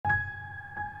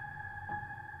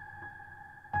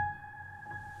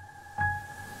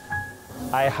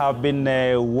I have been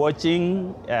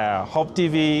watching Hope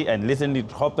TV and listening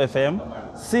to Hope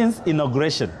FM since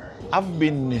inauguration. I've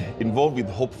been involved with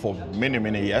Hope for many,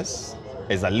 many years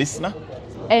as a listener.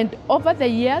 And over the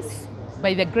years,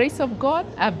 by the grace of God,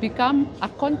 I've become a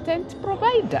content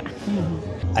provider.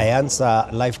 I answer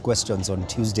live questions on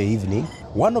Tuesday evening.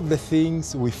 One of the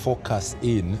things we focus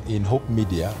in Hope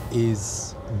Media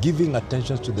is giving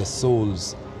attention to the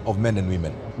souls of men and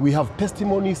women. We have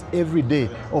testimonies every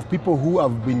day of people who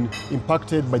have been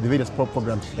impacted by the various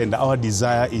programs. And our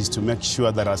desire is to make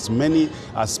sure that as many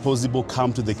as possible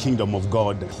come to the kingdom of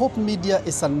God. Hope Media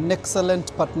is an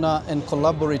excellent partner and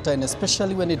collaborator, and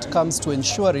especially when it comes to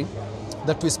ensuring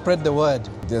that we spread the word.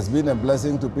 It has been a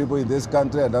blessing to people in this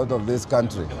country and out of this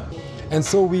country. And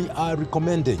so we are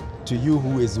recommending to you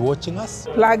who is watching us,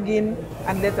 plug in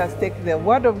and let us take the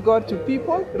word of God to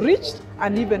people reached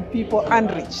and even people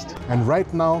unreached. And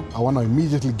right now, I want to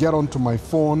immediately get onto my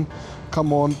phone.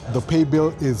 Come on, the pay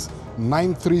bill is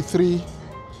 933.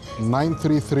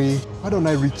 Why don't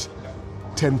I reach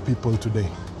 10 people today?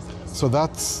 So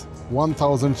that's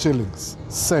 1,000 shillings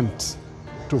sent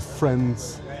to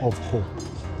Friends of Hope.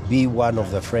 Be one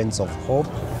of the Friends of Hope.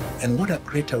 And what a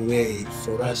greater way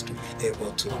for us to be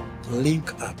able to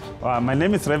link up. My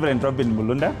name is Reverend Robin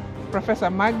Mulunda. Professor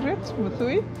Margaret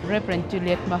Muthui. Reverend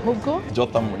Juliet Mahugo.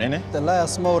 Jotham Munene.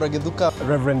 Elias Maura Giduka.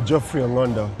 Reverend Geoffrey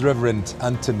Ongondo. Reverend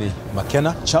Anthony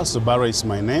McKenna. Charles Obara is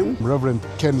my name. Reverend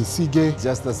Kenny Sige.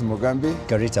 Justice Mugambi.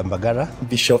 Karita Mbagara.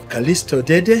 Bishop Callisto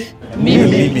Dede.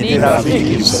 Mimi ni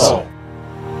Rafiki.